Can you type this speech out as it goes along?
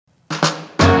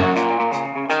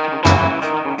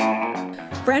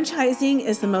Franchising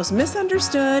is the most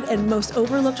misunderstood and most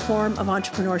overlooked form of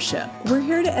entrepreneurship. We're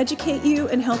here to educate you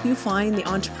and help you find the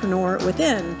entrepreneur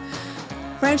within.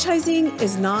 Franchising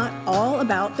is not all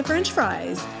about the French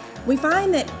fries. We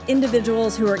find that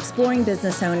individuals who are exploring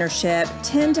business ownership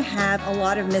tend to have a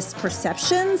lot of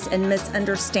misperceptions and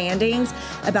misunderstandings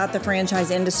about the franchise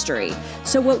industry.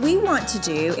 So what we want to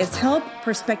do is help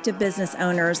prospective business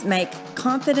owners make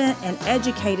confident and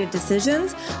educated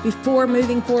decisions before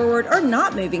moving forward or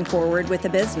not moving forward with a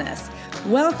business.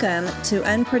 Welcome to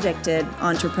Unpredicted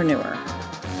Entrepreneur.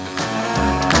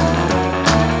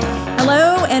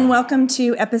 Hello and welcome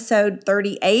to episode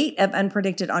 38 of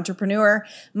Unpredicted Entrepreneur.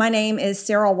 My name is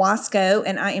Sarah Wasco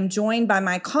and I am joined by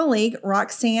my colleague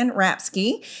Roxanne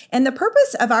Rapsky. And the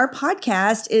purpose of our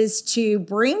podcast is to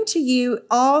bring to you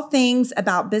all things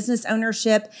about business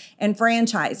ownership and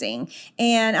franchising.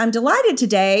 And I'm delighted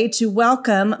today to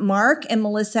welcome Mark and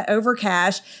Melissa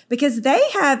Overcash because they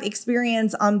have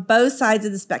experience on both sides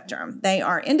of the spectrum. They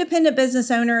are independent business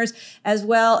owners as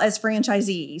well as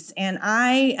franchisees. And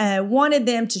I wanted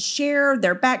them to share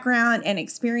their background and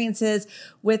experiences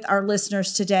with our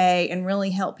listeners today and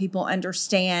really help people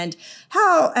understand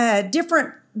how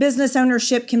different business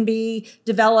ownership can be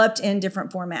developed in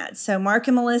different formats. So Mark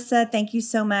and Melissa, thank you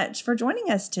so much for joining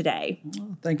us today.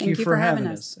 Well, thank you for having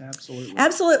us. Absolutely.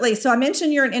 Absolutely. So I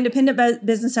mentioned you're an independent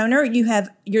business owner.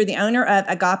 You're the owner of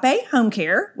Agape Home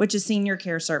Care, which is senior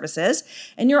care services.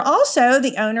 And you're also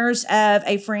the owners of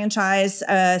a franchise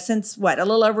since a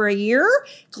little over a year,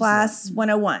 Class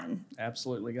 101.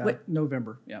 Absolutely. Got it.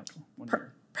 November. Yeah. 1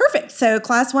 year. Perfect. So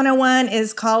Class 101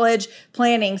 is college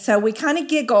planning. So we kind of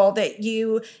giggle that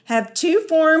you have two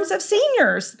forms of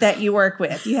seniors that you work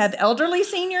with. You have elderly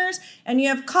seniors and you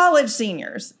have college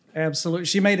seniors. Absolutely.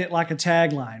 She made it like a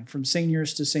tagline, from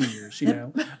seniors to seniors,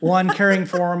 one caring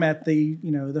for them at the,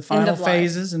 the final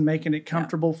phases and making it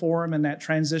comfortable for them in that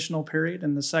transitional period.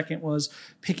 And the second was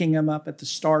picking them up at the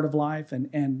start of life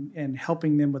and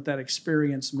helping them with that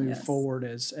experience move forward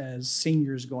as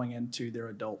seniors going into their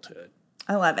adulthood.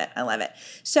 I love it. I love it.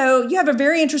 So you have a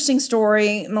very interesting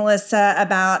story, Melissa,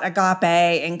 about Agape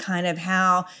and kind of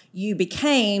how you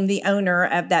became the owner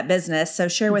of that business. So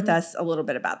share with us a little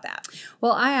bit about that.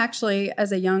 Well, I actually,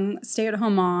 as a young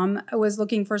stay-at-home mom, was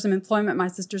looking for some employment. My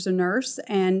sister's a nurse,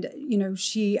 and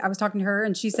I was talking to her,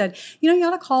 and she said, you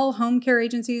ought to call home care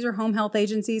agencies or home health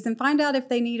agencies and find out if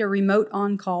they need a remote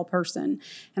on-call person.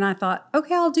 And I thought,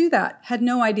 okay, I'll do that. Had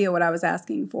no idea what I was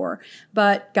asking for,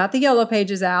 but got the yellow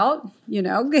pages out.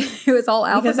 It was all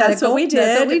alphabetical. Because that's what we did.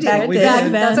 That's what we did. Back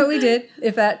then. That's what we did.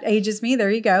 If that ages me,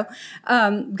 there you go.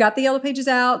 Got the yellow pages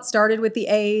out, started with the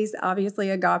A's. Obviously,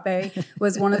 Agape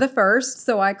was one of the first.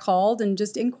 So I called and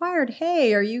just inquired,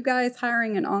 hey, are you guys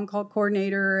hiring an on-call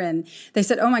coordinator? And they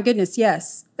said, oh my goodness,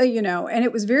 yes. And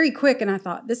it was very quick. And I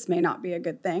thought, this may not be a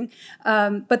good thing.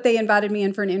 But they invited me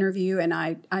in for an interview, and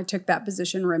I took that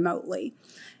position remotely.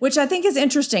 Which I think is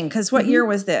interesting because what year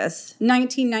was this?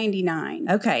 1999.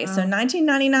 Okay, so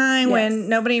 1999 when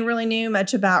nobody really knew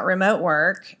much about remote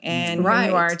work, and here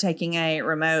you are taking a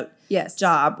remote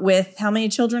job with how many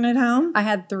children at home? I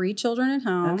had 3 children at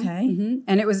home. Okay. Mm-hmm.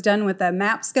 And it was done with a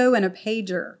MapSco and a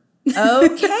pager.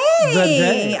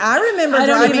 Okay. I remember I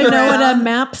don't driving even know around. what a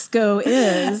MapSco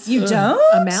is. You don't?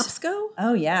 A MapSco?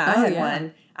 Oh, yeah. I had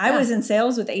one. I was in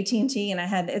sales with AT&T, and I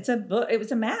had it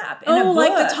was a map. And a book.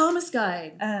 Like the Thomas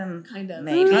Guide, kind of.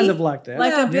 Maybe. Kind of like that.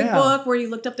 Like a big book where you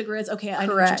looked up the grids. Okay, I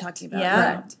know what you're talking about.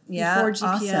 Yeah. Correct. Yeah. Before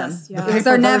GPS. Awesome. Yeah. The paper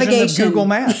our version navigation. of Google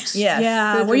Maps. Yes.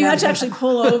 Yeah, where you had to actually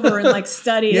pull over and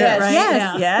study it, right?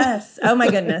 Yes. Yes. Oh, my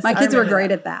goodness. My kids were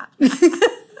great at that.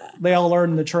 They all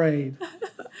learned the trade.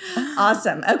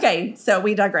 Awesome. Okay, so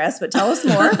we digress, but tell us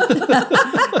more.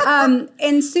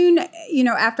 And soon,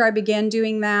 after I began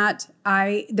doing that,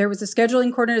 there was a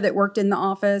scheduling coordinator that worked in the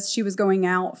office. She was going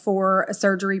out for a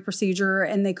surgery procedure,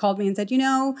 and they called me and said,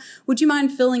 would you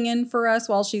mind filling in for us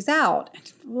while she's out?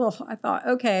 Well, I thought,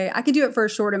 okay, I could do it for a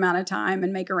short amount of time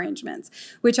and make arrangements,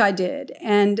 which I did.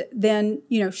 And then,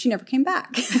 she never came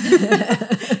back,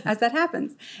 as that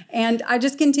happens. And I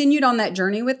just continued on that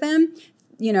journey with them.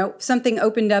 Something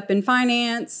opened up in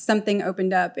finance, something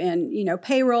opened up in,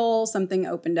 payroll, something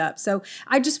opened up. So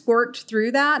I just worked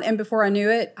through that. And before I knew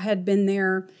it, I had been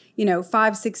there,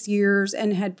 5-6 years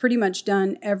and had pretty much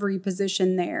done every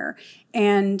position there.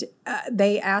 And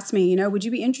they asked me, would you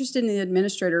be interested in the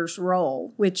administrator's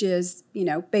role, which is,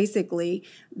 basically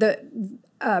the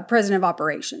president of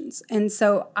operations. And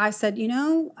so I said,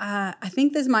 I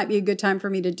think this might be a good time for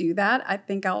me to do that. I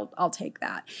think I'll take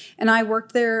that. And I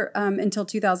worked there until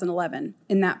 2011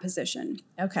 in that position.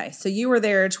 Okay. So you were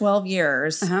there 12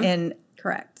 years in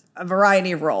correct a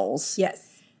variety of roles.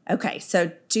 Yes. Okay,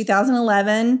 so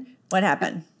 2011, what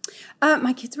happened?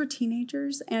 My kids were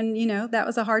teenagers, and that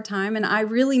was a hard time, and I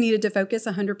really needed to focus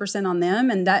 100% on them,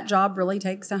 and that job really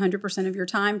takes 100% of your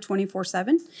time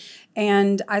 24/7.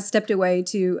 And I stepped away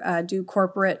to do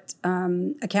corporate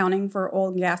accounting for oil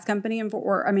and gas company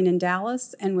in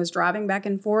Dallas, and was driving back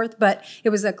and forth, but it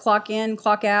was a clock in,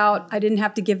 clock out. I didn't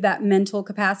have to give that mental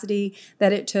capacity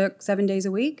that it took 7 days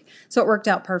a week, so it worked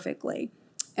out perfectly.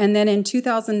 And then in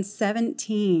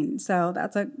 2017, so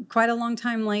that's quite a long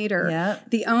time later,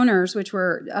 the owners, which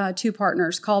were two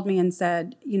partners, called me and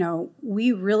said,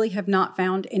 we really have not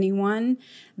found anyone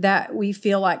that we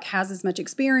feel like has as much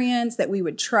experience that we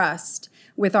would trust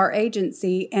with our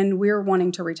agency, and we're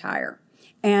wanting to retire.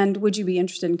 And would you be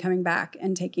interested in coming back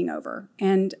and taking over?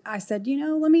 And I said,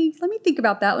 let me think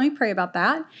about that. Let me pray about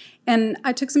that. And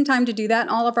I took some time to do that. And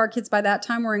all of our kids by that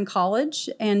time were in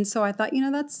college. And so I thought,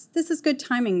 this is good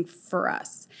timing for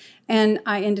us. And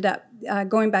I ended up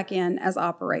going back in as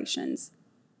operations.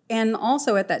 And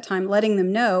also at that time, letting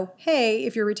them know, hey,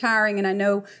 if you're retiring and I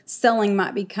know selling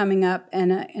might be coming up in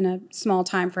a small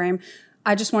time frame,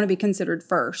 I just want to be considered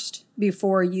first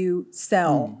before you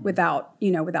sell without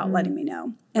letting me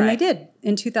know. And they did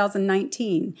in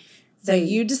 2019. So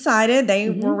you decided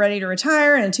they were ready to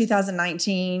retire. And in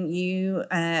 2019, you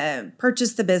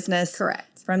purchased the business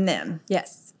from them.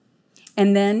 Yes.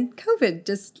 And then COVID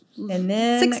and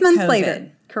then 6 months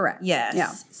later. Correct. Yes.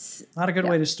 Yeah. Not a good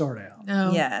way to start out.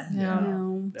 No. Yeah.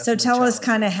 No. So tell us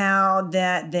kind of how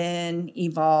that then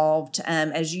evolved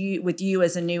with you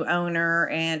as a new owner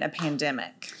and a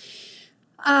pandemic.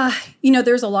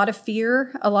 There's a lot of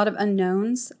fear, a lot of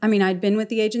unknowns. I'd been with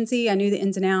the agency. I knew the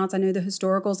ins and outs. I knew the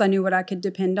historicals. I knew what I could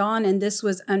depend on. And this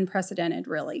was unprecedented,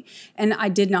 really. And I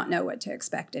did not know what to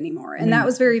expect anymore. And that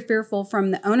was very fearful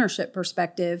from the ownership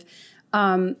perspective.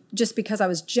 Just because I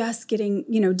was just getting,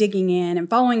 digging in and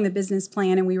following the business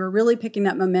plan, and we were really picking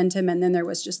up momentum, and then there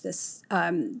was just this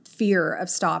fear of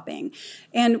stopping.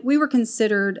 And we were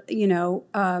considered,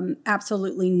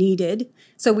 absolutely needed,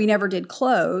 so we never did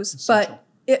close, Essential. but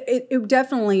it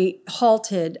definitely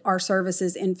halted our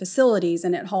services in facilities,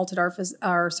 and it halted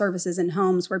our services in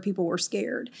homes where people were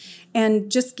scared.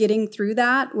 And just getting through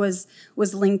that was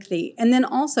lengthy. And then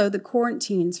also the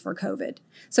quarantines for COVID.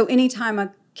 So anytime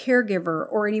a caregiver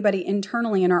or anybody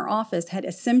internally in our office had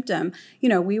a symptom,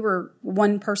 we were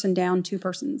one person down, two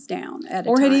persons down at a time.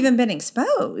 Or had even been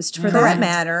exposed, for that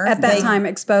matter. At that time,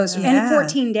 exposed. Yeah. And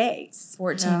 14 days.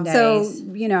 14 days.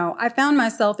 So, I found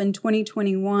myself in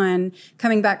 2021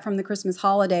 coming back from the Christmas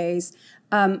holidays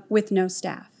with no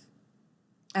staff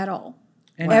at all.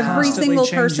 And every single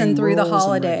person through the rules and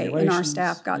holiday in our regulations.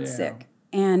 staff got sick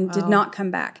and did not come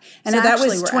back. And so that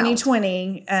actually was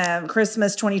 2020,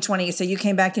 Christmas 2020. So you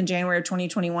came back in January of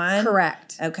 2021?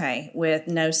 Correct. Okay, with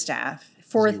no staff.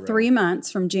 For 3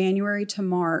 months, from January to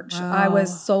March, I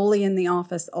was solely in the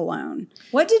office alone.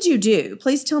 What did you do?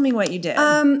 Please tell me what you did.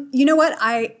 You know what?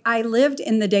 I lived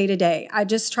in the day-to-day. I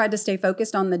just tried to stay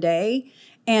focused on the day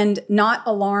and not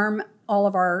alarm all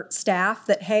of our staff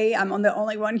that, hey, I'm the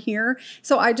only one here.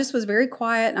 So I just was very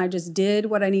quiet, and I just did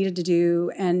what I needed to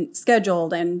do and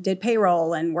scheduled and did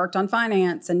payroll and worked on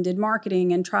finance and did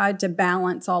marketing and tried to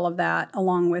balance all of that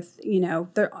along with,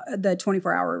 the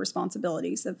 24-hour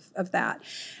responsibilities of that.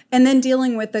 And then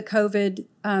dealing with the COVID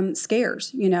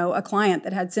scares, a client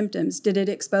that had symptoms. Did it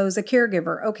expose a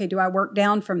caregiver? Okay, do I work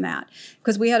down from that?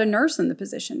 Because we had a nurse in the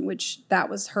position, which that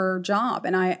was her job.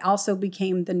 And I also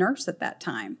became the nurse at that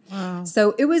time. Wow.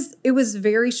 So it was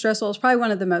very stressful. It was probably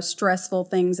one of the most stressful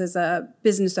things as a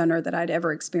business owner that I'd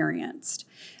ever experienced.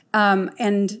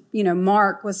 And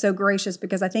Mark was so gracious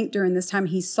because I think during this time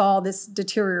he saw this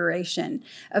deterioration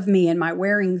of me and my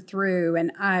wearing through,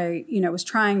 and I, was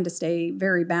trying to stay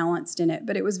very balanced in it,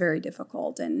 but it was very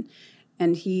difficult.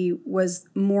 And he was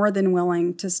more than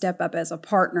willing to step up as a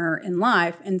partner in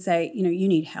life and say, you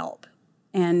need help,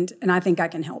 and I think I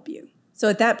can help you. So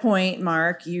at that point,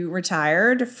 Mark, you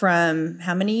retired from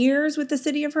how many years with the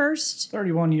city of Hurst?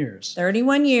 31 years.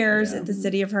 31 years at the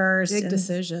city of Hurst. Big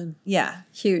decision. Yeah.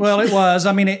 Huge. Well, it was.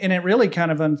 And it really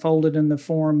kind of unfolded in the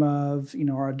form of,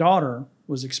 our daughter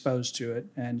was exposed to it,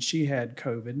 and she had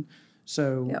COVID.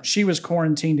 So she was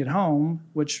quarantined at home,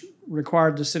 which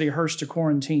required the city of Hurst to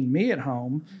quarantine me at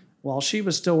home. While she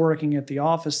was still working at the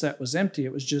office that was empty,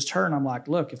 it was just her. And I'm like,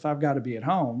 look, if I've got to be at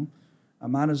home, I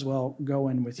might as well go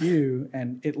in with you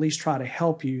and at least try to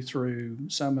help you through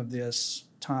some of this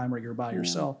time where you're by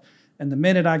yourself. And the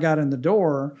minute I got in the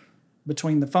door,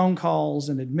 between the phone calls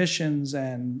and admissions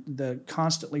and the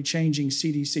constantly changing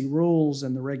CDC rules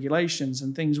and the regulations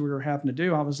and things we were having to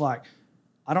do, I was like,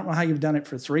 I don't know how you've done it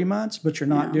for 3 months, but you're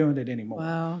not doing it anymore.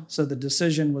 Wow. So the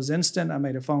decision was instant. I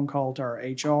made a phone call to our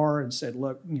HR and said,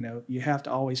 look, you have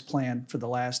to always plan for the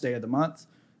last day of the month,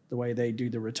 the way they do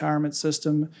the retirement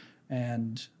system.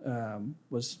 And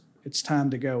it's time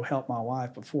to go help my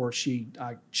wife before she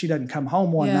doesn't come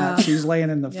home one night. She's laying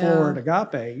in the floor at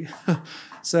Agape.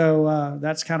 So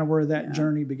that's kind of where that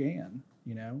journey began,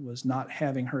 was not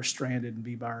having her stranded and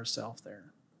be by herself there.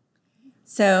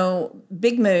 So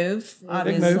big move,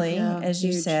 obviously, as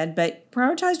you huge. said, but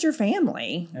prioritized your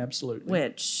family. Absolutely.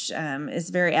 Which is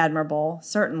very admirable,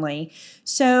 certainly.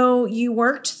 So you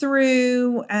worked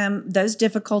through those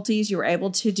difficulties. You were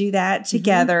able to do that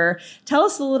together. Tell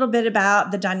us a little bit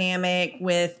about the dynamic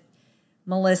with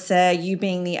Melissa, you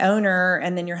being the owner,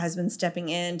 and then your husband stepping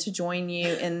in to join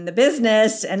you in the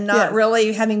business and not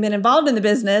really having been involved in the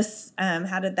business.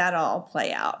 How did that all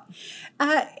play out?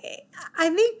 I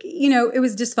think, it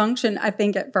was dysfunction, I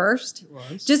think, at first. It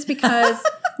was. Just because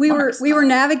we were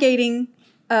navigating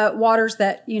waters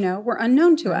that, were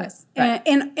unknown to us. Right.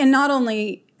 And not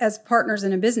only as partners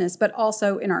in a business, but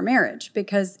also in our marriage,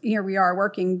 because here we are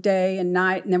working day and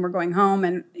night, and then we're going home,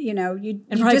 and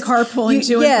probably carpooling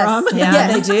to and from.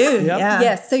 Yeah, they do. Yep. Yeah.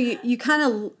 Yes, so you kind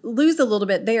of lose a little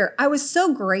bit there. I was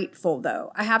so grateful,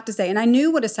 though, I have to say, and I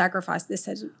knew what a sacrifice this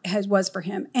was for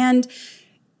him, and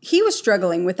he was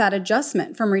struggling with that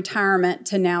adjustment from retirement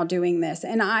to now doing this.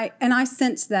 And I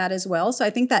sensed that as well. So I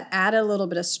think that added a little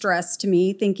bit of stress to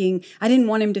me, thinking I didn't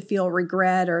want him to feel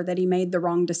regret or that he made the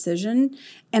wrong decision.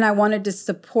 And I wanted to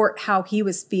support how he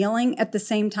was feeling. At the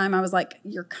same time, I was like,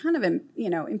 you're kind of,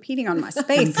 impeding on my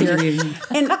space here.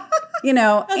 And,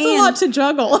 That's a lot to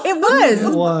juggle. It was.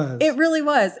 It was. It really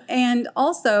was. And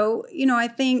also, I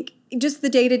think just the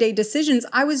day-to-day decisions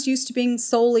I was used to being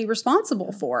solely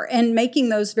responsible for and making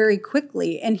those very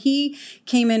quickly. And he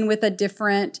came in with a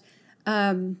different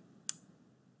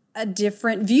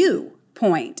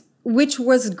viewpoint, which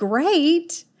was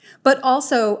great. But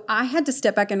also I had to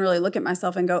step back and really look at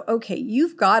myself and go, okay,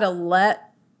 you've got to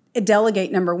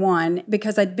delegate, number one,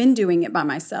 because I'd been doing it by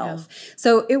myself. Yeah.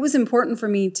 So it was important for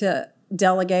me to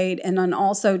delegate and then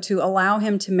also to allow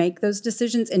him to make those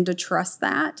decisions and to trust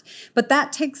that. But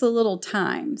that takes a little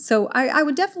time. So I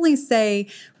would definitely say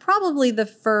probably the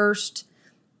first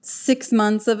 6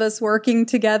 months of us working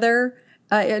together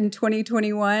in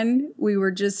 2021, we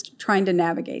were just trying to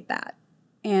navigate that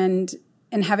and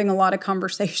having a lot of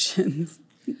conversations.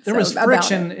 There was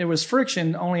friction. It was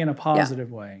friction only in a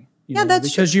positive way. That's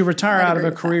because true. you retire out of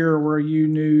a career where you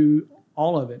knew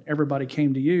all of it. Everybody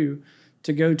came to you.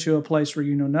 To go to a place where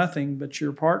you know nothing, but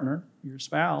your partner, your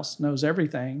spouse, knows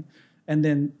everything, and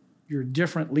then your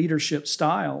different leadership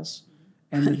styles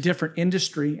and the different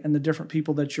industry and the different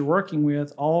people that you're working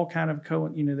with all kind of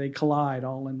they collide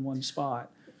all in one spot.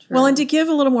 True. Well, and to give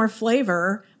a little more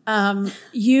flavor,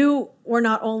 you were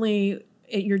not only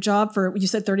at your job for, you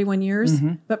said 31 years,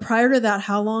 but prior to that,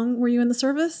 how long were you in the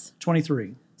service?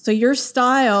 23. So your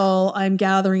style, I'm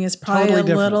gathering, is probably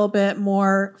totally a little bit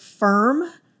more firm.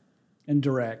 And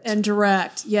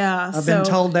direct. Yeah. I've been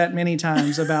told that many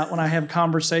times about when I have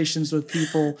conversations with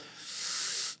people.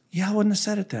 Yeah, I wouldn't have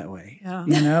said it that way.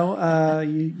 Yeah.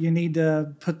 You need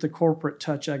to put the corporate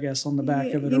touch, I guess, on the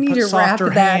back of it, you or need put to softer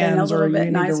wrap that hands, in a little or you bit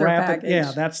need to nicer wrap package. it.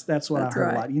 Yeah, that's what I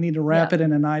heard a lot. You need to wrap it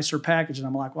in a nicer package, and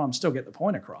I'm like, well, I'm still getting the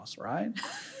point across, right?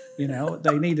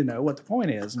 They need to know what the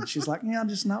point is. And she's like, yeah,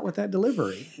 just not with that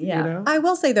delivery. Yeah. I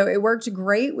will say, though, it worked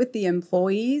great with the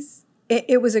employees.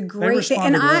 It was a great thing.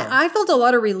 And well. I felt a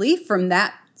lot of relief from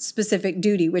that specific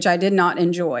duty, which I did not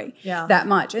enjoy that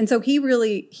much. And so he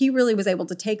really was able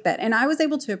to take that. And I was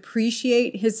able to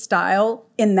appreciate his style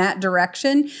in that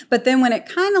direction. But then when it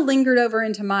kind of lingered over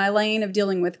into my lane of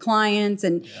dealing with clients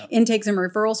and intakes and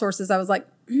referral sources, I was like,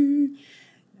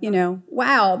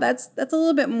 wow, that's a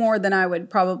little bit more than I would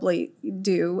probably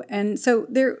do. And so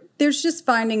there's just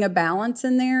finding a balance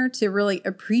in there to really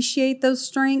appreciate those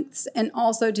strengths and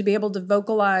also to be able to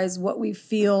vocalize what we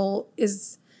feel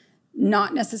is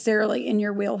not necessarily in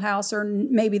your wheelhouse, or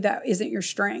maybe that isn't your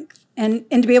strength. And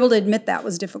to be able to admit that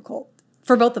was difficult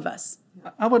for both of us.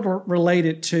 I would relate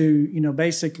it to,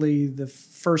 basically the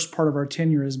first part of our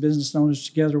tenure as business owners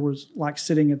together was like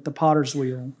sitting at the potter's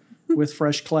wheel with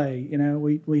fresh clay.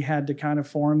 We had to kind of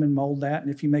form and mold that. And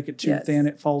if you make it too thin,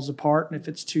 it falls apart. And if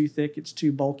it's too thick, it's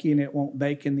too bulky and it won't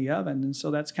bake in the oven. And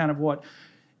so that's kind of what,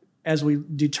 as we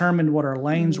determined what our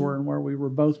lanes were and where we were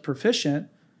both proficient,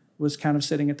 was kind of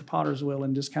sitting at the potter's wheel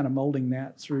and just kind of molding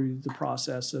that through the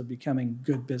process of becoming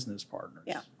good business partners.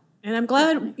 Yeah. And I'm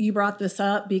glad you brought this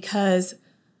up, because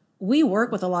we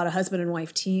work with a lot of husband and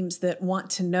wife teams that want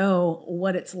to know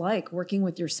what it's like working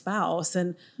with your spouse.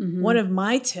 And one of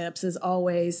my tips is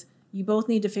always, you both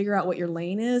need to figure out what your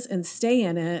lane is and stay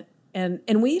in it.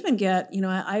 And we even get,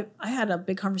 I had a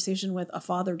big conversation with a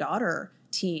father-daughter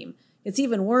team. It's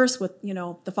even worse with,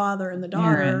 the father and the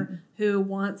daughter who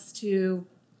wants to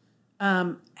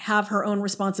have her own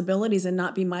responsibilities and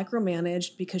not be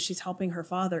micromanaged because she's helping her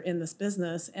father in this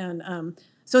business. And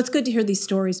so it's good to hear these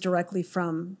stories directly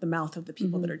from the mouth of the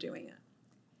people that are doing it.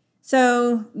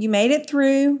 So you made it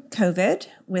through COVID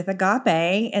with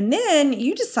Agape, and then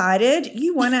you decided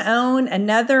you want to own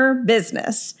another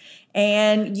business.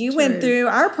 And you went through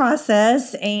our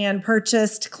process and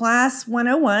purchased Class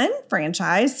 101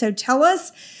 franchise. So tell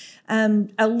us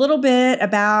a little bit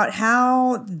about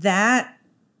how that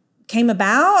came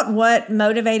about, what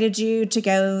motivated you to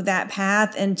go that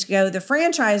path and to go the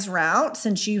franchise route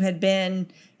since you had been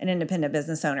an independent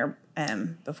business owner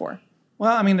before.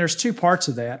 Well, I mean, there's two parts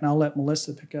of that, and I'll let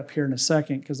Melissa pick up here in a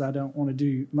second because I don't want to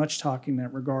do much talking in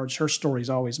that regards. Her story is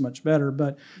always much better.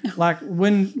 But like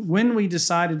when we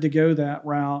decided to go that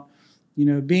route,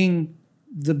 being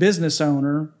the business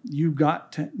owner, you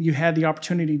had the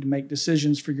opportunity to make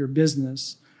decisions for your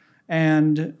business.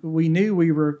 And we knew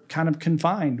we were kind of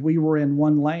confined. We were in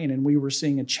one lane, and we were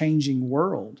seeing a changing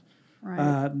world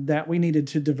that we needed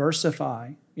to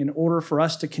diversify. In order for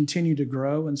us to continue to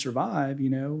grow and survive,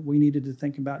 we needed to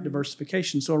think about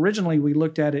diversification. So originally we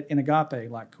looked at it in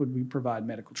Agape, like could we provide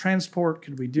medical transport?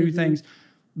 Could we do things?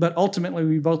 But ultimately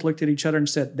we both looked at each other and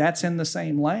said, that's in the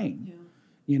same lane.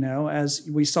 As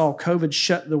we saw COVID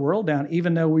shut the world down,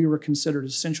 even though we were considered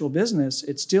essential business,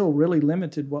 it still really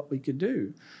limited what we could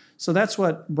do. So that's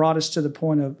what brought us to the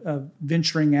point of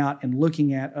venturing out and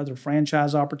looking at other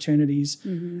franchise opportunities.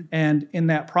 And in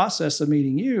that process of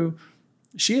meeting you,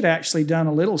 she had actually done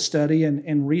a little study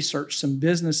and researched some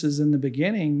businesses in the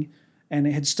beginning and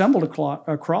had stumbled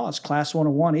across Class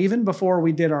 101 even before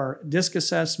we did our DISC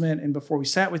assessment and before we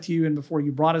sat with you and before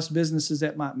you brought us businesses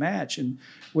that might match, and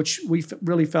which we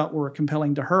really felt were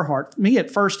compelling to her heart. Me,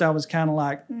 at first, I was kind of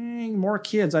like, more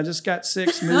kids. I just got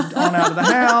 6, moved on out of the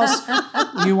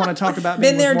house. You want to talk about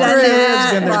being with more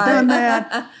kids, been there, done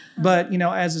that. But,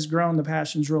 as it's grown, the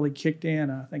passion's really kicked in.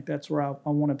 I think that's where I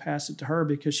want to pass it to her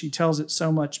because she tells it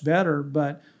so much better.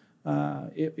 But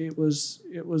it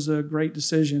was a great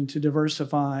decision to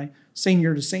diversify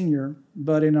senior to senior,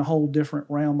 but in a whole different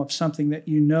realm of something that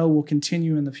will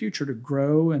continue in the future to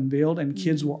grow and build. And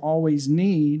kids will always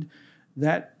need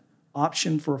that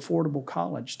option for affordable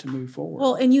college to move forward.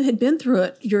 Well, and you had been through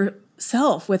it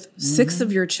yourself with 6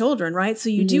 of your children, right? So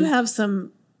you do have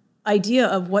some idea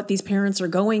of what these parents are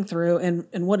going through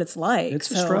and what it's like. It's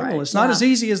a struggle. It's not as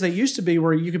easy as they used to be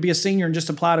where you could be a senior and just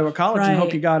apply to a college and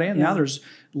hope you got in. Now there's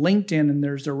LinkedIn and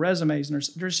there's their resumes and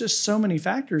there's just so many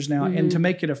factors now. And to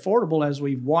make it affordable, as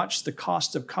we've watched the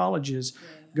cost of colleges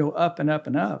go up and up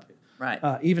and up,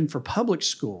 even for public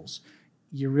schools,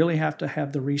 you really have to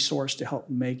have the resource to help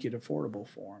make it affordable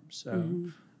for them. So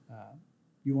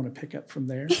you want to pick up from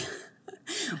there?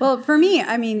 Well, for me,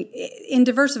 I mean, in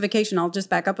diversification, I'll just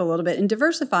back up a little bit. In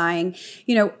diversifying,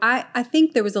 I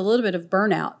think there was a little bit of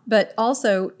burnout, but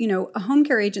also, a home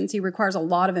care agency requires a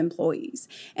lot of employees.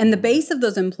 And the base of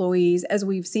those employees, as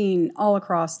we've seen all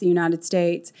across the United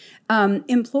States,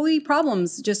 employee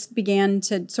problems just began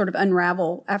to sort of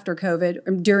unravel after COVID,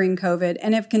 or during COVID,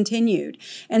 and have continued.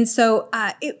 And so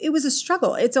it was a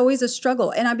struggle. It's always a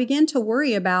struggle. And I began to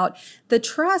worry about the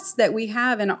trust that we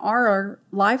have in our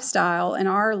lifestyle and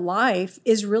our life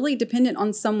is really dependent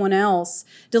on someone else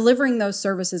delivering those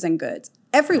services and goods.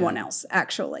 Everyone else,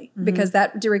 actually, because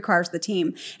that requires the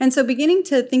team. And so beginning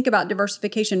to think about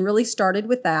diversification really started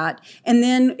with that. And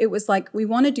then it was like, we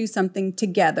want to do something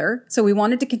together. So we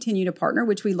wanted to continue to partner,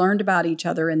 which we learned about each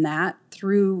other in that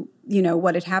through,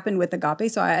 what had happened with Agape.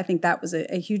 So I think that was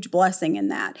a huge blessing in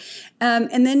that.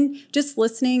 And then just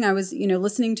listening, I was,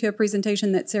 listening to a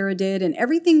presentation that Sarah did, and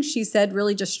everything she said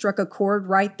really just struck a chord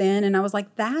right then. And I was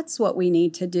like, that's what we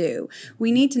need to do.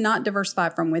 We need to not diversify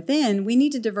from within. We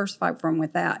need to diversify from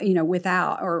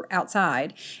without or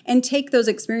outside, and take those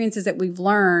experiences that we've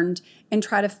learned and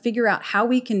try to figure out how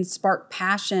we can spark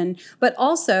passion, but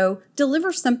also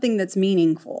deliver something that's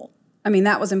meaningful. I mean,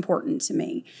 that was important to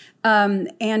me.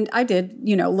 And I did,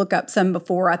 look up some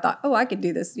before. I thought, I could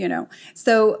do this,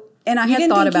 So, and I had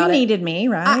thought about it. You needed me,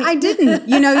 right? I didn't.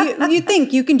 You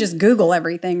think you can just Google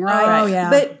everything, right? Oh,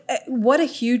 yeah. But what a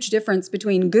huge difference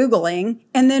between Googling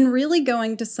and then really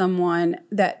going to someone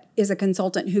that is a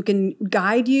consultant who can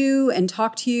guide you and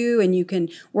talk to you, and you can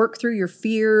work through your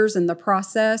fears and the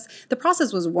process. The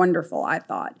process was wonderful, I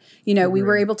thought. We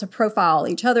were able to profile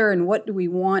each other and what do we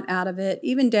want out of it,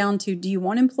 even down to, do you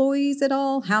want employees at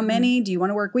all? How many? Do you want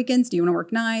to work weekends? Do you want to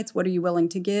work nights? What are you willing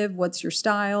to give? What's your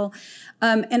style?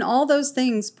 And all those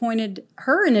things pointed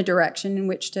her in a direction in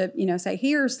which to, say,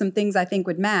 here's some things I think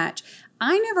would match.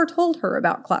 I never told her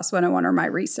about Class 101 or my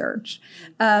research.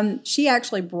 She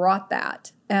actually brought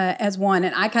that as one.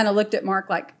 And I kind of looked at Mark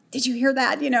like, did you hear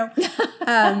that?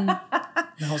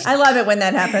 I love it when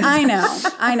that happens.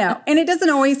 I know. And it doesn't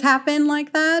always happen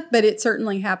like that, but it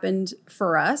certainly happened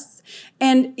for us.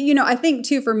 And, I think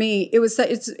too, for me,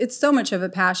 it's so much of a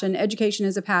passion. Education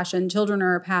is a passion. Children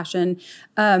are a passion.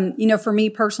 For me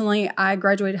personally, I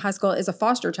graduated high school as a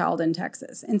foster child in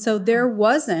Texas. And so there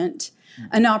wasn't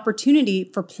an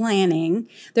opportunity for planning.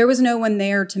 There was no one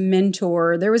there to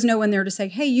mentor. There was no one there to say,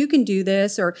 hey, you can do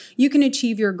this, or you can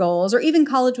achieve your goals, or even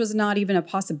college was not even a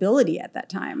possibility at that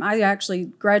time. I actually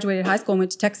graduated high school and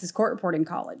went to Texas Court Reporting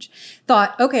College.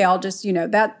 Thought, okay, I'll just,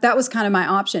 that was kind of my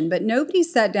option. But nobody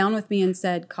sat down with me and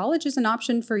said, college is an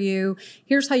option for you.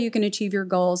 Here's how you can achieve your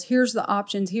goals. Here's the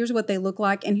options. Here's what they look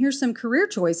like. And here's some career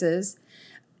choices.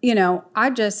 I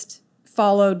just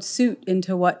followed suit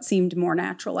into what seemed more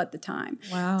natural at the time.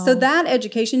 Wow. So that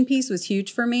education piece was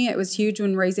huge for me. It was huge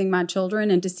when raising my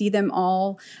children, and to see them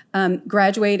all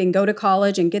graduate and go to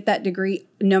college and get that degree,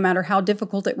 no matter how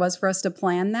difficult it was for us to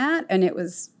plan that. And it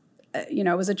was,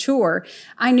 it was a chore.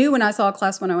 I knew when I saw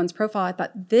Class 101's profile, I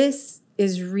thought, this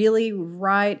is really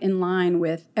right in line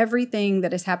with everything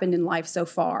that has happened in life so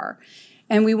far.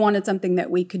 And we wanted something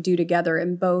that we could do together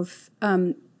and both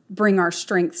bring our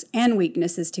strengths and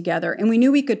weaknesses together. And we knew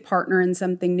we could partner in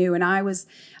something new. And I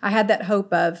had that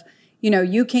hope of,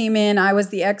 you came in, I was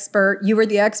the expert, you were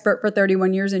the expert for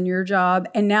 31 years in your job.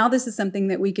 And now this is something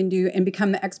that we can do and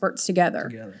become the experts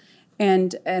together.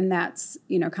 And that's,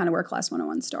 kind of where Class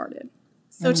 101 started.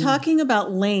 So talking about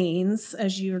lanes,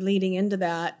 as you're leading into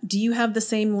that, do you have the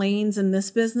same lanes in this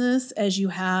business as you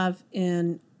have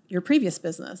in your previous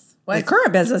business? Well, the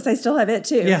current business, they still have it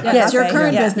too. Yeah. Yes, your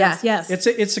current business. Yeah. Yes.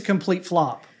 It's a complete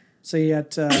flop. See,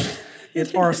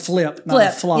 or a flip, not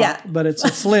a flop, but it's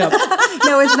a flip.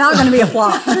 No, it's not going to be a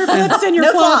flop. Your flips and your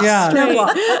flops. Yeah. No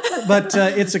flop. But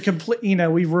it's a complete,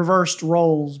 we've reversed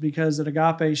roles, because at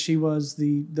Agape, she was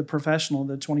the professional,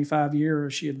 the 25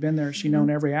 years she had been there. She known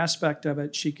every aspect of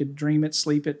it. She could dream it,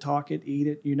 sleep it, talk it, eat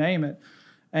it, you name it.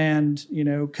 And,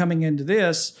 coming into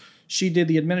this, she did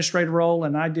the administrative role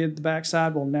and I did the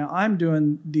backside. Well, now I'm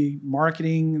doing the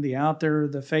marketing, the out there,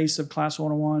 the face of Class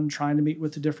 101, trying to meet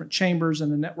with the different chambers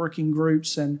and the networking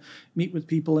groups and meet with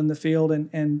people in the field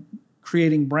and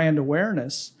creating brand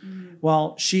awareness.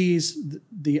 While she's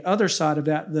the other side of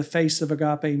that, the face of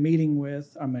Agape Class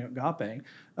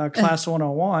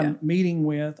 101 meeting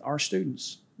with our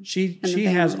students. She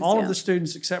has all of the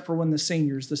students except for when the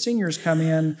seniors come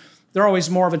in. They're always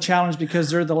more of a challenge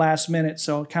because they're the last minute.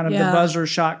 So kind of the buzzer,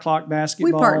 shot clock,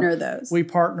 basketball. We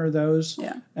partner those.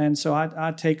 Yeah. And so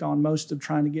I take on most of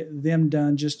trying to get them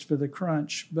done just for the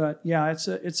crunch. But yeah,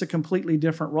 it's a completely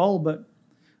different role. But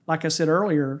like I said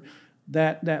earlier,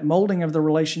 that molding of the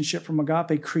relationship from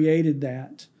Agape created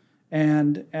that.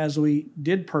 And as we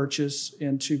did purchase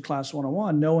into Class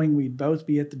 101, knowing we'd both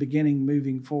be at the beginning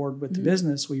moving forward with the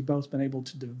business, we've both been able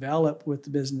to develop with the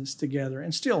business together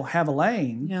and still have a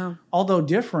lane, although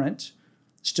different,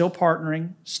 still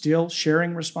partnering, still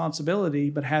sharing responsibility,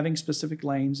 but having specific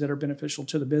lanes that are beneficial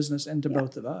to the business and to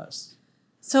both of us.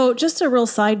 So just a real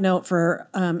side note for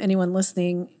anyone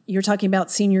listening, you're talking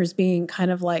about seniors being kind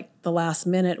of like the last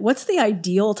minute. What's the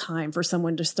ideal time for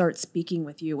someone to start speaking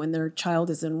with you when their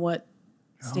child is in what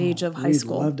stage of high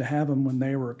school? We'd love to have them when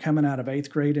they were coming out of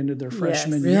 8th grade into their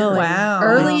freshman year. Really? Wow.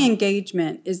 Early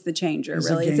engagement is the changer,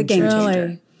 really. It's a game changer.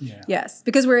 Really? Yeah. Yes,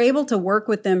 because we're able to work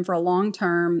with them for a long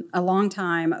time,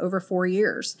 over 4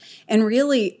 years, and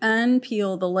really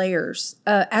unpeel the layers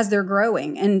as they're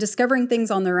growing and discovering things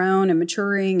on their own and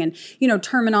maturing and,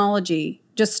 terminology.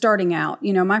 Just starting out,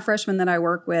 my freshmen that I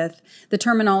work with, the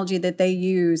terminology that they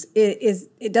use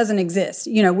it doesn't exist.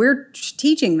 We're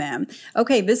teaching them,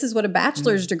 okay, this is what a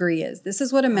bachelor's degree is. This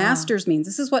is what a master's means.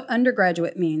 This is what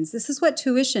undergraduate means. This is what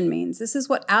tuition means. This is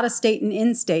what out of state and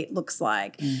in state looks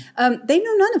like. They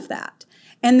know none of that.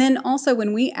 And then also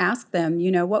when we ask them,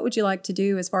 what would you like to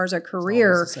do as far as a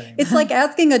career? It's like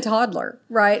asking a toddler,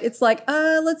 right? It's like,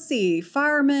 let's see,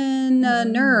 fireman,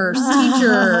 nurse,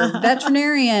 teacher,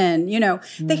 veterinarian,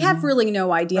 they have really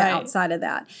no idea outside of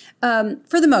that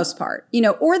for the most part,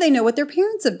 or they know what their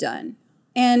parents have done.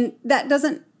 And that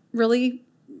doesn't really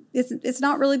it's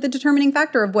not really the determining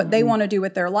factor of what they want to do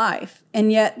with their life.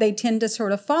 And yet they tend to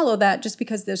sort of follow that just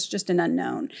because there's just an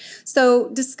unknown. So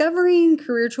discovering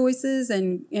career choices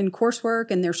and coursework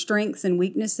and their strengths and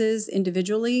weaknesses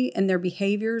individually and their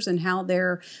behaviors and how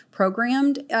they're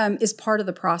programmed is part of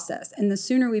the process. And the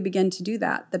sooner we begin to do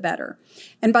that, the better.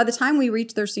 And by the time we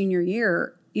reach their senior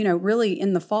year, really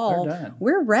in the fall,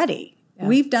 we're ready. Yeah.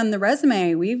 We've done the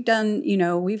resume. We've done,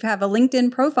 we have a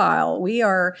LinkedIn profile. We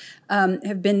are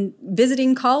have been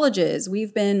visiting colleges.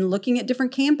 We've been looking at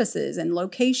different campuses and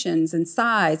locations and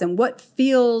size and what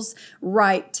feels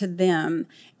right to them.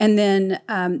 And then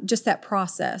just that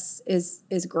process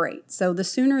is great. So the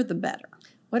sooner the better.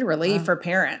 What a relief for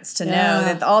parents to know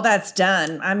that all that's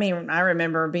done. I mean, I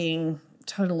remember being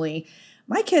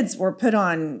my kids were put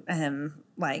on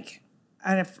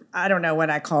I don't know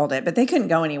what I called it, but they couldn't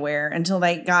go anywhere until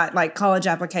they got college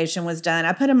application was done.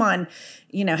 I put them on,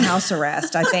 house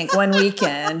arrest, I think, one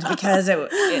weekend because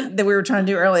we were trying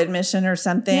to do early admission or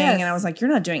something. Yes. And I was like, you're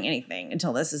not doing anything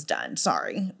until this is done.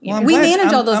 Sorry. Well, we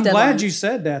manage all those deadlines. I'm glad you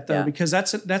said that, though, because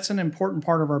that's an important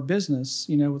part of our business,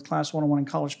 with Class 101 and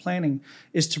college planning,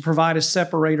 is to provide a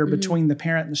separator between the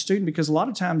parent and the student, because a lot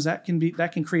of times that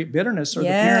can create bitterness, or the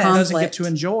parent doesn't get to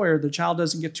enjoy, or the child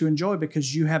doesn't get to enjoy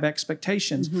because you have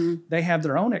expectations. They have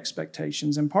their own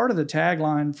expectations. And part of the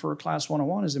tagline for Class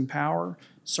 101 is empower,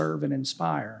 serve, and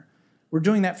inspire. We're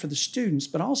doing that for the students,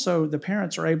 but also the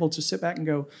parents are able to sit back and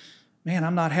go, man,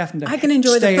 I'm not having to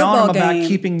stay on them about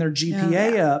keeping their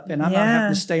GPA up, and I'm not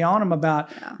having to stay on them about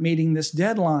meeting this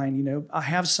deadline. I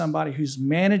have somebody who's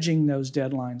managing those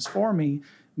deadlines for me,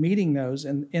 meeting those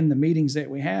in the meetings that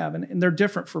we have. And they're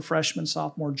different for freshman,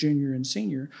 sophomore, junior, and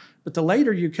senior. But the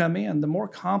later you come in, the more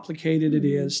complicated it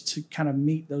is to kind of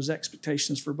meet those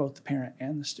expectations for both the parent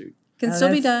and the student. Can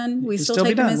still be done. We still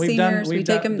take them as seniors. We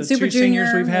take them super junior.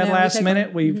 Seniors we've had last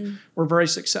minute. We're very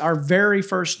successful. Our very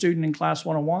first student in Class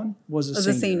 101 was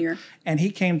a senior. And he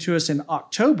came to us in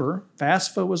October.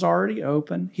 FAFSA was already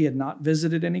open. He had not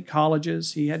visited any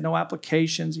colleges. He had no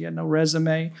applications. He had no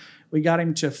resume. We got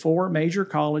him to 4 major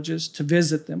colleges to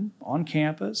visit them on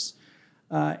campus.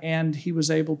 And he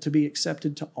was able to be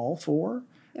accepted to all 4.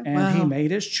 And he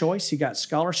made his choice. He got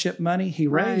scholarship money. He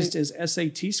raised his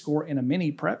SAT score in a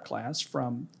mini prep class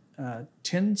from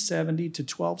 1070 to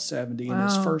 1270 in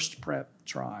his first prep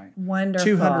try. Wonderful.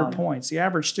 200 points. The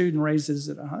average student raises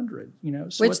at 100.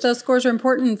 So which those scores are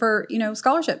important for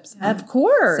scholarships. Of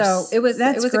course. So it was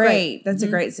great. That's a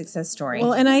great success story.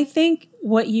 Well, and I think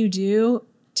what you do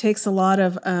takes a lot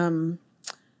of.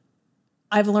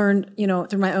 I've learned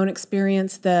through my own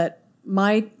experience that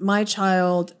my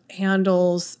child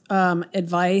handles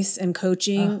advice and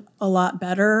coaching a lot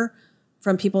better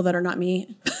from people that are not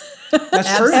me.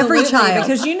 That's true. Every child,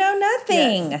 because you know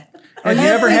nothing. Yes. Have you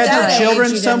ever had your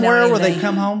children somewhere where they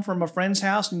come home from a friend's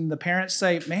house and the parents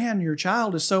say, "Man, your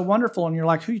child is so wonderful," and you're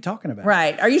like, "Who are you talking about?"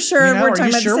 Right? Are you sure we're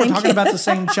talking about the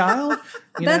same child?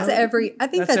 That's every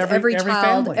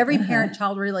child, family. Every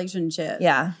parent-child relationship.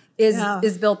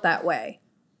 Is built that way.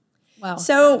 Wow.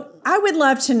 So I would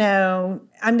love to know,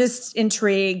 I'm just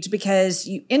intrigued because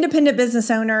you independent business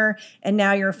owner and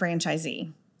now you're a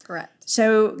franchisee. Correct.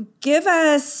 So give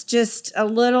us just a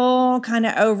little kind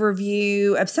of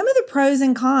overview of some of the pros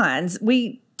and cons.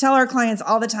 We tell our clients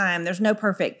all the time, there's no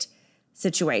perfect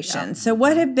situation. Yeah. So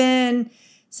what have been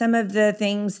some of the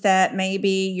things that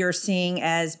maybe you're seeing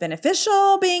as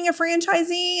beneficial being a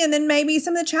franchisee, and then maybe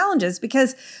some of the challenges?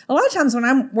 Because a lot of times when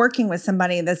I'm working with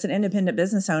somebody that's an independent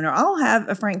business owner, I'll have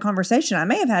a frank conversation. I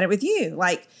may have had it with you.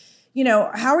 Like,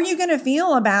 how are you going to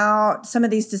feel about some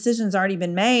of these decisions already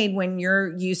been made when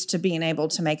you're used to being able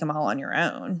to make them all on your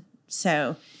own?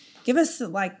 So give us a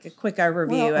quick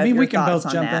overview of your we can thoughts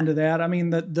both jump into that. I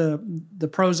mean, the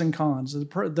pros and cons. The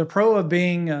pro of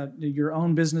being your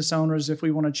own business owners, if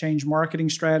we want to change marketing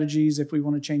strategies, if we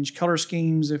want to change color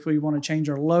schemes, if we want to change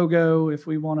our logo, if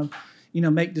we want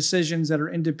to, make decisions that are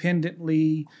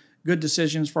independently good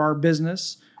decisions for our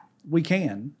business, we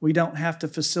can. We don't have to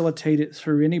facilitate it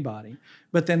through anybody.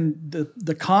 But then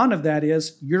the con of that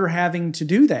is you're having to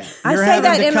do that. I say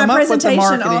that in my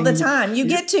presentation all the time. You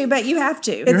get to, but you have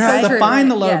to. You have to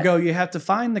find the logo. Yes. You have to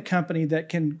find the company that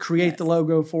can create the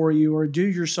logo for you or do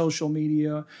your social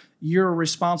media. You're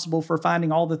responsible for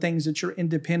finding all the things that you're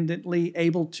independently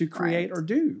able to create or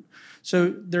do.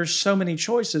 So there's so many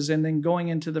choices. And then going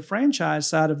into the franchise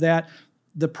side of that,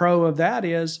 the pro of that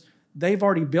is they've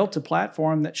already built a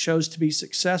platform that shows to be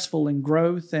successful in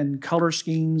growth and color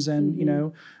schemes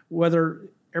and, whether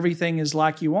everything is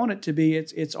like you want it to be,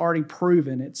 it's already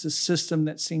proven. It's a system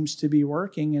that seems to be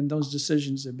working and those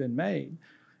decisions have been made.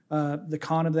 The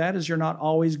con of that is you're not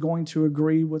always going to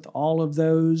agree with all of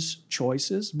those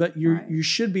choices, but you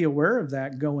should be aware of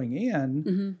that going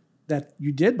in, that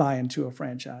you did buy into a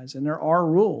franchise, and there are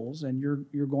rules, and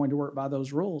you're going to work by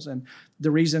those rules. And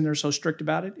the reason they're so strict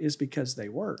about it is because they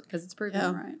work. Because it's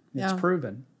proven, right? It's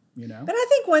proven, But I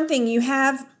think one thing you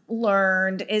have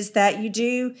learned is that you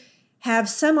do have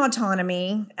some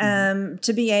autonomy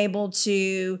to be able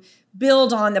to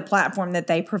build on the platform that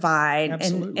they provide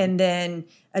and then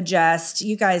adjust.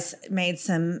 You guys made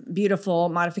some beautiful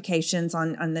modifications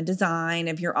on the design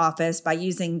of your office by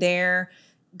using their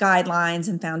guidelines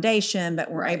and foundation, but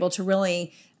we're able to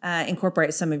really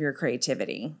incorporate some of your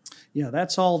creativity. Yeah,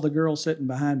 that's all the girl sitting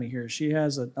behind me here. She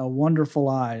has a wonderful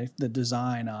eye, the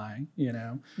design eye,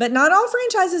 But not all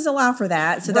franchises allow for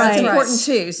that, so that's important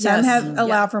too. Some have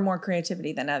allow for more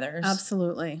creativity than others.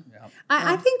 Absolutely. Yeah.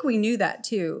 I think we knew that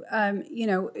too.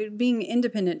 Being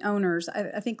independent owners,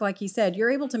 I think, like you said,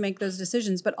 you're able to make those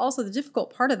decisions. But also the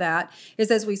difficult part of that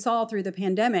is, as we saw through the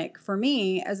pandemic, for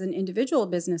me as an individual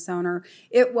business owner,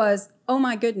 it was, oh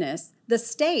my goodness, the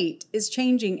state is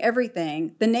changing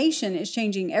everything. The nation is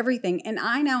changing everything. And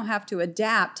I now have to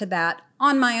adapt to that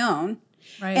on my own.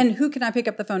 Right. And who can I pick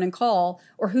up the phone and call,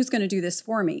 or who's going to do this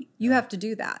for me? You have to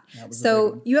do that.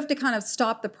 So you have to kind of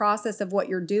stop the process of what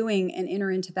you're doing and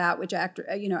enter into that, which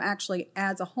actually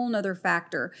adds a whole nother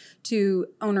factor to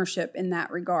ownership in that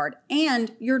regard.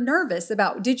 And you're nervous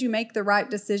about, did you make the right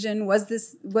decision? Was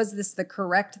this the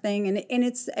correct thing? And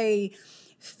it's a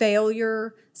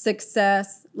failure,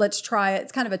 success, let's try it.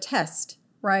 It's kind of a test,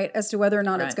 right, as to whether or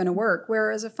not it's going to work.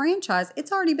 Whereas a franchise,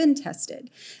 it's already been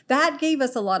tested. That gave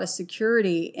us a lot of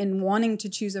security in wanting to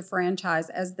choose a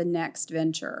franchise as the next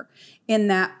venture, in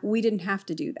that we didn't have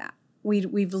to do that.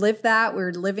 We've lived that.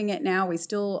 We're living it now. We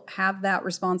still have that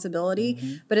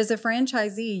responsibility. But as a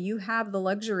franchisee, you have the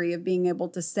luxury of being able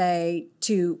to say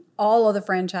to all of the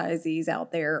franchisees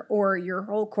out there, or your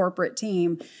whole corporate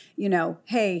team,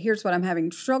 hey, here's what I'm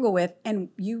having struggle with, and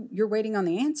you're waiting on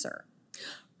the answer.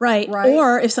 Right.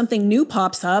 Or if something new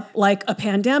pops up, like a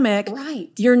pandemic,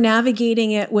 you're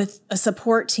navigating it with a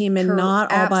support team and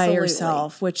not all by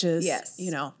yourself, which is,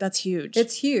 that's huge.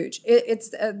 It's huge. It's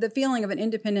the feeling of an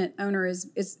independent owner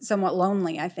is somewhat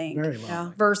lonely, I think. Very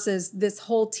lonely. Versus this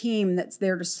whole team that's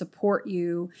there to support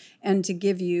you and to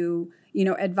give you,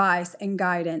 advice and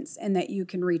guidance, and that you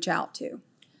can reach out to.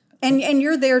 And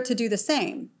you're there to do the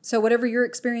same. So whatever your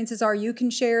experiences are, you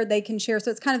can share, they can share. So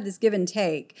it's kind of this give and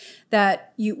take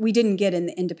that we didn't get in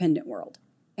the independent world.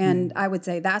 And I would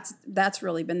say that's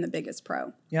really been the biggest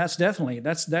pro. Yeah, it's definitely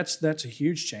that's a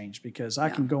huge change, because I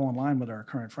can go online with our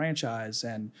current franchise,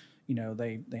 and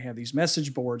they have these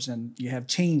message boards, and you have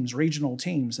teams, regional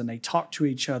teams, and they talk to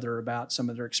each other about some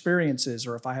of their experiences,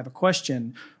 or if I have a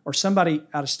question, or somebody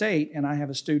out of state and I have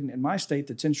a student in my state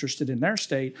that's interested in their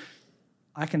state,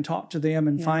 I can talk to them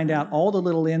and find out all the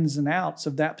little ins and outs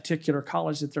of that particular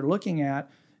college that they're looking at,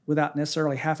 without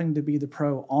necessarily having to be the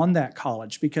pro on that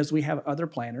college, because we have other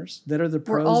planners that are the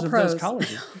pros of those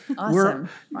colleges. Awesome.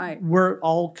 We're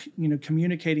all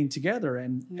communicating together,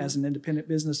 and as an independent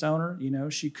business owner,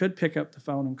 she could pick up the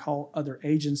phone and call other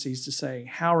agencies to say,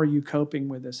 how are you coping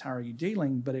with this? How are you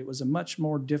dealing? But it was a much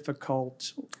more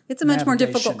difficult It's a much more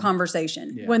difficult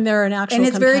conversation. Yeah. When they're an actual and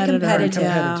it's competitor. very competitive.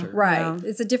 Yeah. Right. Yeah.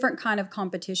 It's a different kind of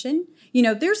competition.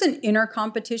 There's an inner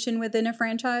competition within a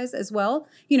franchise as well.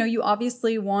 You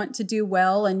obviously want to do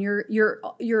well, and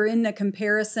you're in a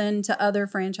comparison to other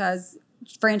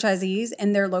franchisees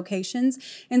and their locations.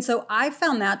 And so I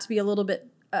found that to be a little bit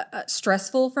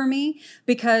stressful for me,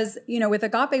 because with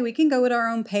Agape we can go at our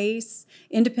own pace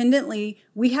independently.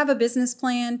 We have a business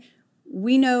plan.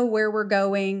 We know where we're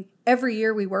going. Every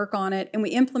year we work on it and we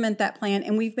implement that plan,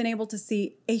 and we've been able to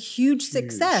see a huge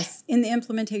success in the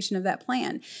implementation of that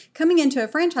plan. Coming into a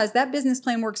franchise, that business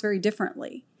plan works very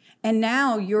differently. And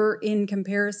now you're in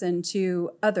comparison to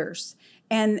others.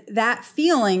 And that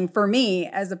feeling for me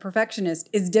as a perfectionist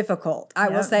is difficult. I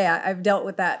will say I've dealt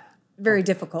with that. Very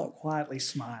difficult. Quietly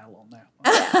smile on that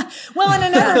one. Well, and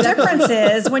another difference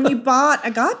is when you bought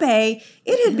Agape,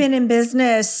 it had been in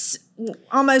business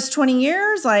almost 20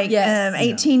 years,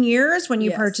 18 years when you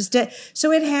purchased it.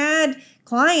 So it had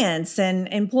clients and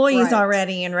employees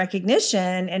already in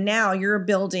recognition, and now you're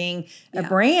building a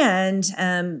brand.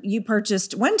 You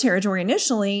purchased one territory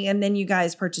initially, and then you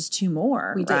guys purchased two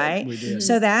more, right? We did.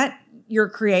 So that you're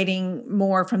creating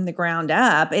more from the ground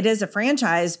up. It is a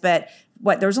franchise, but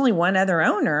there's only one other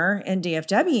owner in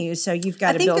DFW, so you've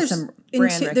got to build some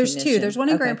brand recognition. There's two. There's one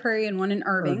in Grand Prairie and one in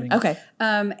Irving. Okay.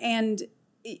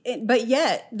 But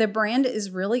yet the brand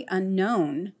is really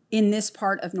unknown in this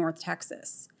part of North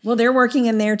Texas. Well, they're working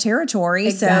in their territory.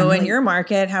 Exactly. So in your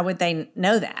market, how would they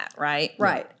know that, right?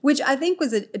 Right. Which I think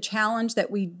was a challenge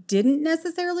that we didn't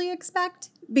necessarily expect,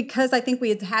 because I think we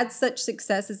had had such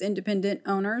success as independent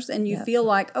owners, and you feel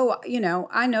like, oh,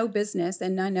 I know business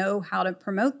and I know how to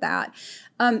promote that.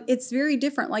 It's very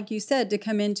different, like you said, to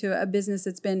come into a business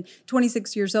that's been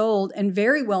 26 years old and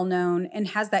very well known and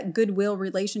has that goodwill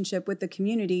relationship with the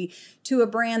community, to a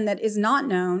brand that is not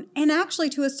known, and actually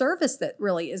to a service that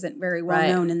really isn't very well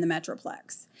known in the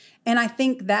Metroplex. And I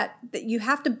think that you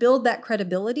have to build that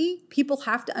credibility. People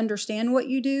have to understand what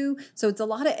you do. So it's a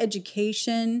lot of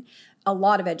education. A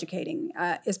lot of educating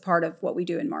is part of what we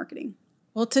do in marketing.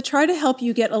 Well, to try to help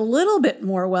you get a little bit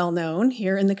more well-known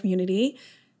here in the community,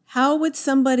 how would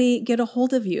somebody get a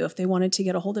hold of you if they wanted to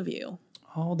get a hold of you?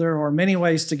 Oh, there are many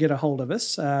ways to get a hold of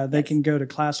us. They can go to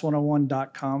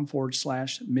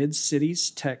class101.com/Mid-Cities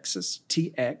Texas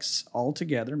TX, all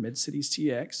together, Mid-Cities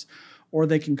TX, or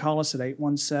they can call us at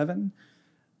 817.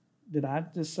 Did I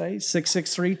just say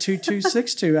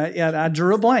 663-2262? I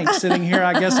drew a blank sitting here,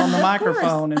 I guess, on the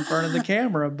microphone in front of the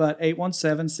camera, but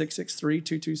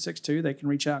 817-663-2262. They can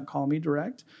reach out and call me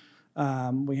direct.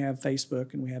 We have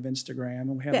Facebook and we have Instagram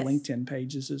and we have LinkedIn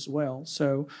pages as well.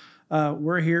 So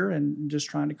we're here and just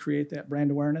trying to create that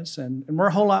brand awareness. And we're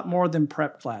a whole lot more than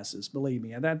prep classes, believe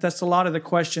me. That's a lot of the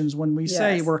questions when we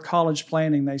say we're college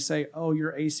planning. They say, oh,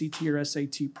 you're ACT or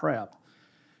SAT prep.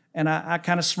 And I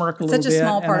kind of smirk a little bit. Such a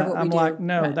small part of what we do. I'm like,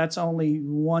 no, that's only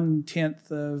 1/10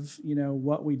 of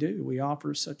what we do. We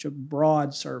offer such a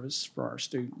broad service for our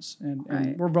students,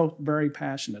 and we're both very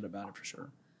passionate about it for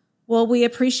sure. Well, we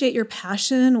appreciate your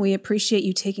passion. We appreciate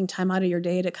you taking time out of your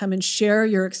day to come and share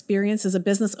your experience as a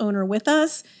business owner with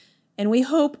us, and we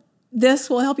hope this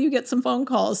will help you get some phone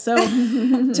calls. So,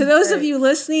 to those of you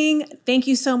listening, thank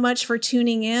you so much for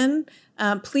tuning in.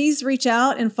 Please reach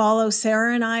out and follow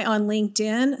Sarah and I on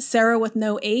LinkedIn, Sarah with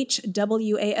no H,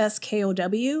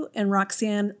 WASKOW, and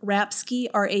Roxanne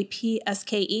Rapske,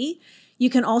 RAPSKE. You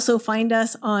can also find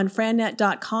us on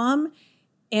frannet.com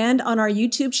and on our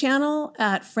YouTube channel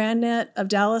at Frannet of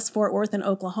Dallas, Fort Worth, and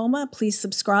Oklahoma. Please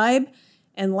subscribe.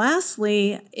 And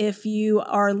lastly, if you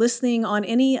are listening on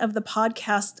any of the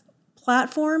podcast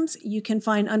platforms, you can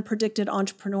find Unpredicted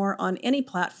Entrepreneur on any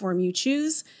platform you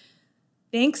choose.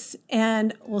 Thanks,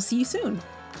 and we'll see you soon.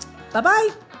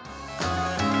 Bye-bye.